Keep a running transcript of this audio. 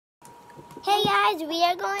Hey guys, we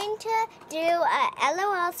are going to do a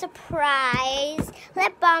LOL surprise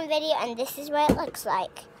lip balm video, and this is what it looks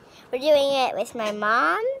like. We're doing it with my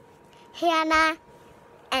mom, Hannah,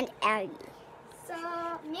 and Ellie. So,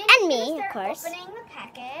 And me, of course. Opening the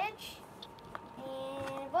package,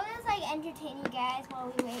 and we'll just like entertain you guys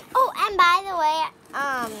while we wait. Oh, and by the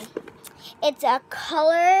way, it's a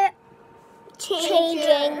color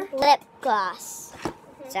changing lip gloss.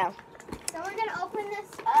 So we're gonna open this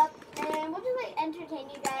up, and we'll just like entertain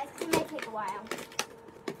you guys. It may take a while.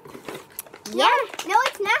 Yeah. No,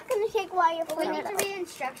 it's not gonna take a while. We need to read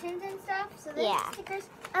instructions and stuff. So there's stickers.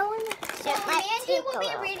 I want to. So Mandy will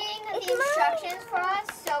be reading the instructions for us,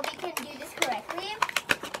 so we can do this correctly.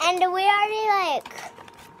 And we already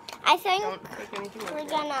I think we're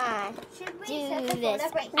gonna do this.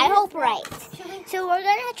 I hope right. So we're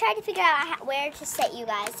gonna try to figure out where to set you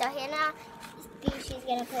guys. So Hannah, she's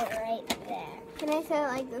gonna put it right there. Can I set it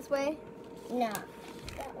like this way? No,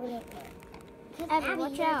 that wouldn't work. Abby,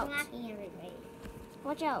 watch out.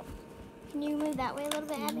 Watch out. Can you move that way a little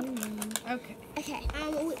bit, Abby? Okay. Okay.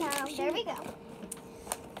 So there we go.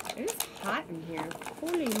 It's hot in here.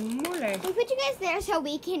 Holy moly. We put you guys there so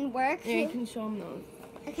we can work. Yeah, you can show them those.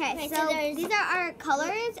 Okay, so these are our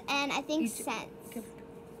colors and I think scents.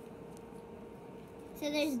 So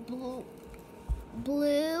there's blue.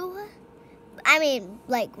 I mean,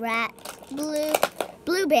 like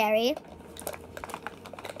blueberry,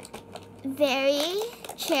 very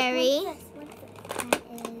cherry. That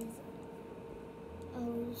is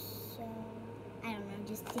I don't know,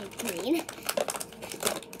 just take green.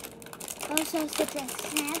 Also citrus.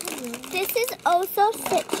 This is also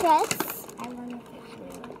citrus. I want to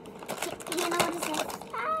put you know what is this?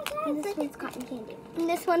 And this one's cotton candy. And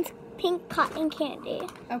this one's pink cotton candy.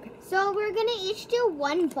 Okay. So we're going to each do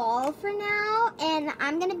one ball for now. And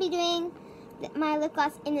I'm going to be doing my lip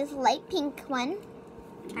gloss in this light pink one.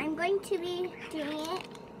 I'm going to be doing it.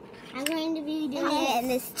 I'm going to be doing it in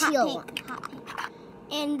this teal one. Hot pink.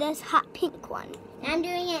 In this hot pink one. And I'm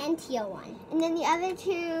doing it in teal one. And then the other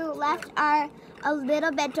two left are a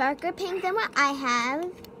little bit darker pink than what I have.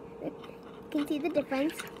 You can see the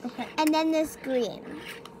difference. Okay. And then this green.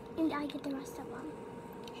 And I get the rest of them.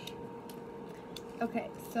 Okay,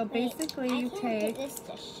 so basically you take, get this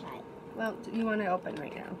to shut. well, you want to open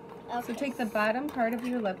right now. Okay. So take the bottom part of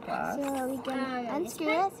your lip gloss. So we can unscrew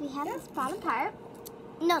it. So we have this bottom part.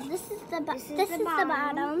 No, this is the bottom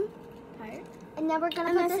part. And then we're gonna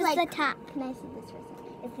and put this this is like the top. Can I see this for a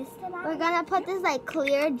second? Is this the bottom? We're gonna put this like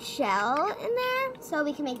clear gel in there so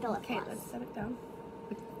we can make the lip Okay, gloss. let's set it down.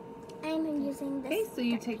 I'm using this. Okay, so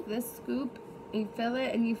you take this scoop, you fill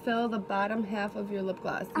it, and you fill the bottom half of your lip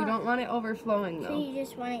gloss. You don't want it overflowing So though. you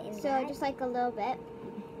just want it in So just like a little bit.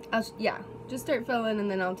 Yeah, just start filling and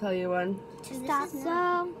then I'll tell you when. to stop.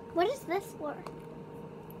 So What is this for?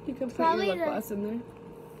 You can put Probably your lip the- gloss in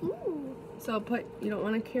there. ooh, So you don't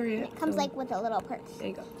want to carry it. it comes so like with a little purse. there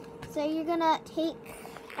you go. So you're gonna take,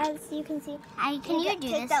 as you can see, Can you do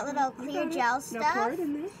take this? that little clear gel Now stuff, pour it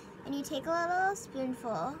in there. and you take a little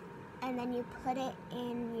spoonful, and then you put it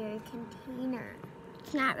in your container.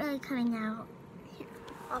 It's not really coming out.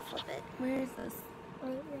 I'll flip it. Where is this?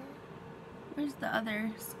 Where's the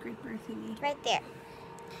other scraper thingy? Right there.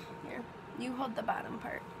 Here. You hold the bottom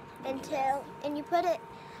part. And you put it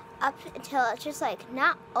up until it's just like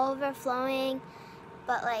not overflowing,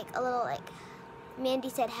 but like a little, like Mandy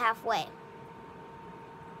said, halfway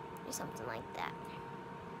or something like that.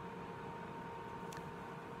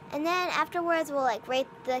 And then afterwards we'll like rate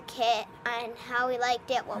the kit on how we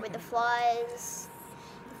liked it, what were the flaws,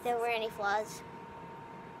 if there were any flaws.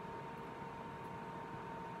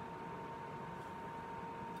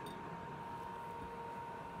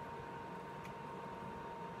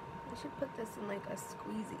 I should put this in like a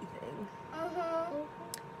squeezy thing.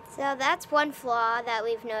 So that's one flaw that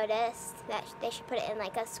we've noticed, that they should put it in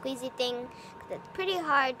like a squeezy thing, because it's pretty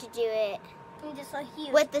hard to do it Just a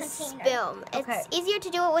huge with the container. spoon. Okay. It's easier to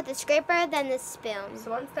do it with the scraper than the spoon.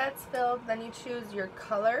 So once that's filled, then you choose your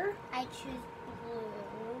color I choose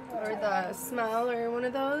blue. or the smell or one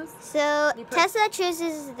of those. So You put- Tessa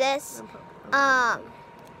chooses this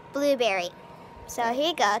blueberry. So here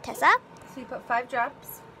you go, Tessa. So you put 5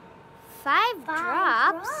 drops. 5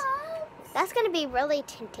 drops. That's gonna be really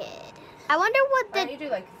tinted. I wonder what Why don't the you do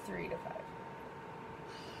like 3 to 5?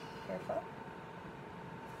 Careful.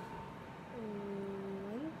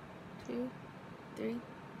 1, 2, 3.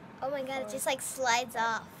 oh my god, it just like slides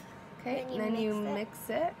off. Okay, Then you and then you mix mix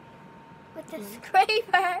it. With the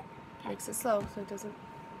scraper. Mix it slow so it doesn't.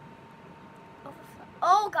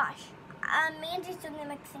 Oh gosh. Mandy's doing the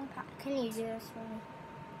mixing pot. Can you do this for me?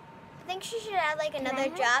 I think she should add like another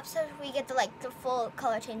drop so we get the full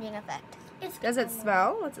color changing effect. Does it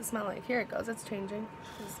smell? What's it smell like? Here it goes. It's changing.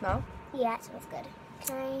 Does it smell? Yeah, it smells good.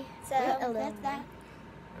 So that's that.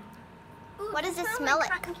 What does it smell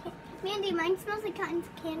like? Mandy, mine smells like cotton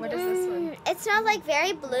candy. What is this one? It smells like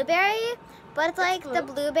very blueberry, but it's like the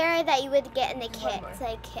blueberry that you would get in the One kits. more.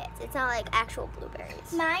 Like kits. It's not like actual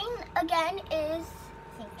blueberries. Mine again is.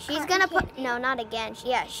 She's gonna put not again.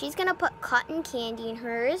 She's gonna put cotton candy in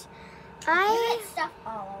hers. I Stuff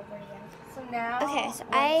all over again. So now, so once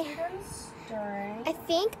you're done stirring, I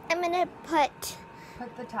think I'm gonna put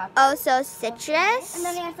put the top. also citrus. And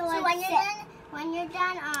then you have to let when you're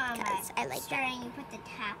done, I like stirring, you put the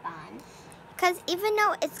tap on. Because even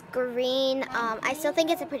though it's green, I still think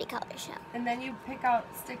it's a pretty color show. And then you pick out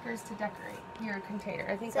stickers to decorate your container.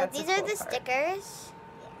 I think So that's these the are cool the part. stickers.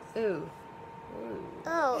 Ooh.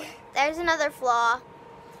 Oh, there's another flaw.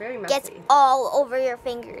 It's very messy. Gets all over your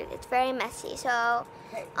fingers. It's very messy. So,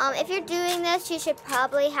 Okay. if you're doing this, you should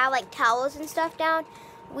probably have like towels and stuff down.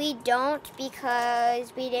 We don't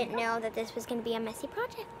because we didn't know that this was going to be a messy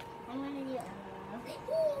project. I'm gonna do it.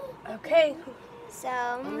 Okay. So,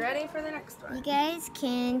 I'm ready for the next one. you guys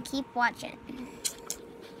can keep watching.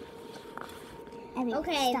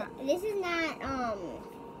 Okay, this is not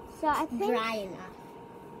So I think dry enough.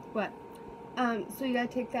 What? So you gotta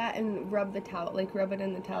take that and rub the towel, like rub it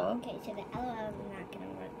in the towel. Okay, so the LOL is not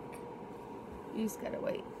gonna work. You just gotta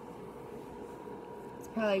wait. It's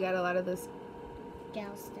probably got a lot of this.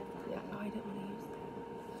 Gel stuff on. Yeah. Oh, I didn't want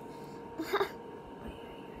to use that.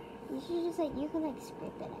 you should just you can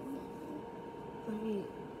scrape it. Let me.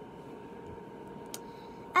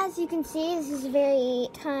 As you can see, this is very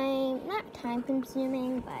not time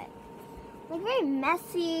consuming, but very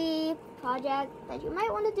messy project that you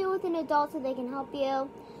might want to do with an adult so they can help you.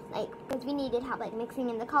 Because we needed help mixing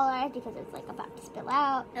in the color because it's about to spill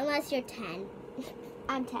out. Unless you're 10.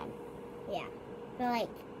 I'm 10. Yeah. But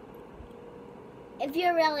if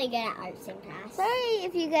you're really good at arts and crafts. Sorry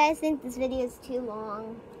if you guys think this video is too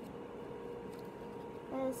long.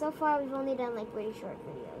 So far we've only done really short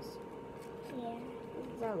videos. Yeah.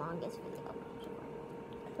 This is our longest video.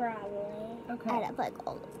 Probably. Okay. Out of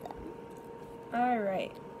all of them. All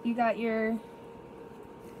right. You got your.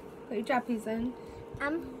 Put your droppies in. How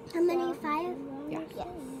many? 5? Yeah. Yes.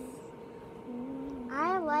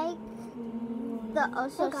 I like the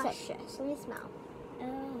also gosh. citrus. Let me smell. Oh.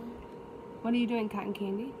 What are you doing? Cotton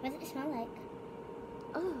candy? What does it smell like?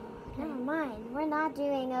 Oh, never mind. We're not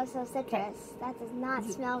doing also citrus. That does not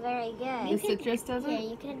smell very The good. citrus doesn't. Yeah,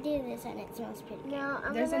 you can do this and it smells pretty good. No,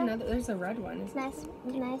 There's another. There's a red one.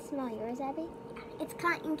 Can I smell yours, Abby? It's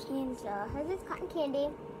cotton candy. So, hers is cotton candy.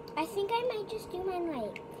 I think I might just do mine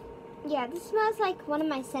Yeah, this smells like one of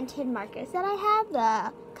my scented markers that I have,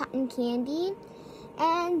 the cotton candy.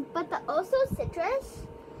 But the also citrus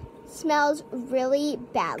smells really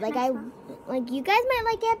bad. You guys might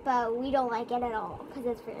like it, but we don't like it at all because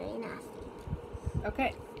it's very nasty.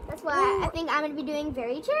 Okay. That's why I think I'm gonna be doing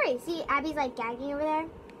very cherry. See, Abby's gagging over there.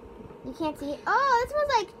 You can't see it. Oh, it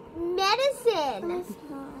smells like medicine.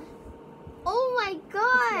 Oh my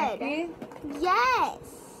god. Ready? Yes.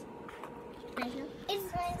 It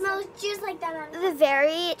smells just like that. The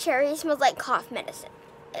very cherry smells like cough medicine.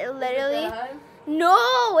 It literally.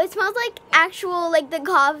 No, it smells like actual the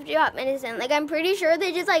cough drop medicine. I'm pretty sure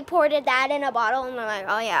they just poured that in a bottle and they're like,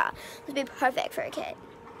 oh yeah, this would be perfect for a kid.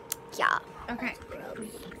 Yeah. Okay.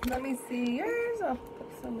 Let me see yours. I'll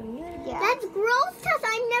put some in yours. Yeah. That's gross, Tess.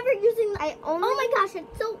 I'm never using that. I only. Oh my gosh,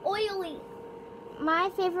 it's so oily. My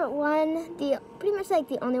favorite one, pretty much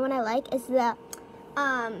the only one I like is the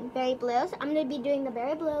berry blue. So I'm gonna be doing the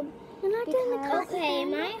berry blue. You're not doing the Because- okay,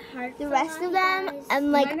 my heart. The rest of them, I'm You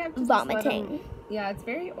might have to just let 'em- vomiting. Yeah, it's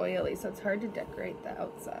very oily, so it's hard to decorate the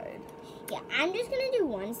outside. Yeah, I'm just gonna do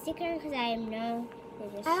one sticker because I know.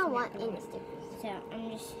 I don't want any stickers. So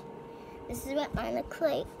I'm just. This is what mine looks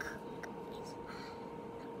like.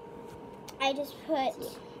 I just put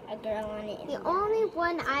a girl on it. The only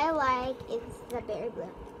one I like is the berry blue.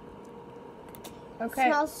 Okay.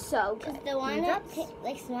 Smells so good. The one that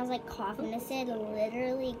Teardrops? smells like cough medicine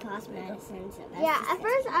literally cough medicine. So that's Yeah, just at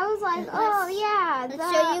first I was like, oh yeah.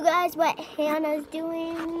 Let's show you guys what Hannah's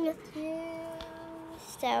doing.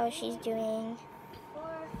 So she's doing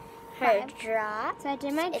her drop. So I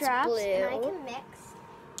did my It's drops blue. and I can mix.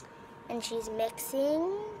 And she's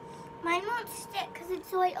mixing. Mine won't stick because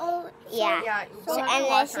it's oil. Yeah. Yeah, So- we'll have to and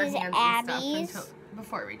wash this our is hands and stuff Abby's.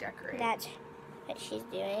 before we decorate. That's what she's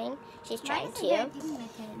doing. She's trying Mine's to. a good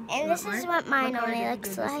method. And this Want is more? what mine What color only did you looks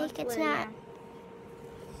do this like. It's Blue, not. yeah.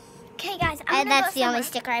 Okay, guys, I'm And gonna that's go the only somewhere.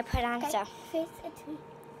 sticker I put on. Okay. So Face it to me.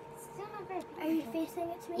 Still not Are you facing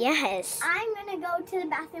it to me? Yes. I'm gonna go to the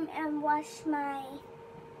bathroom and wash my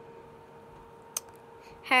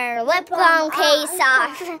Her lip balm case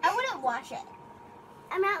off. I wouldn't wash it.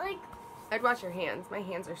 I'm not like. I'd wash your hands. My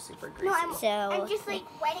hands are super greasy. No, I'm So just like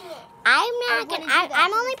wetting it. I'm not wouldn't gonna. do that.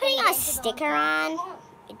 I'm only putting a It's gonna sticker on,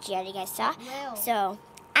 which you already guys saw. So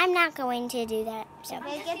I'm not going to do that. So I'm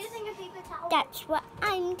just using a paper towel. that's what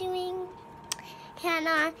I'm doing.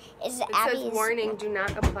 Hannah is It Abby's. says warning, do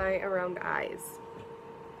not apply around eyes.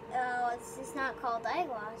 Oh, it's just not called eye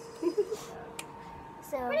gloss.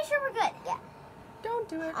 So pretty sure we're good. Yeah. Don't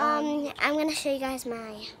do it. I'm gonna show you guys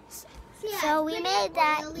my. So we made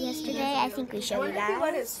that yesterday. I think we I showed you wonder if you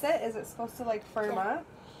let it guys. sit. Is it supposed to like firm up?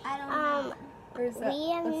 I don't know. Or is that, We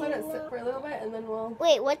let's let it sit for a little bit and then we'll...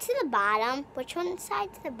 Wait, what's to the bottom? Which one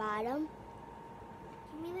side to the bottom?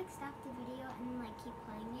 Can we like stop the video and then like keep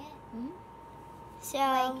playing it? So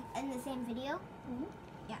Like in the same video?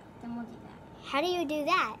 Yeah, then we'll do that. how do you do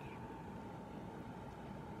that?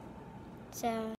 So.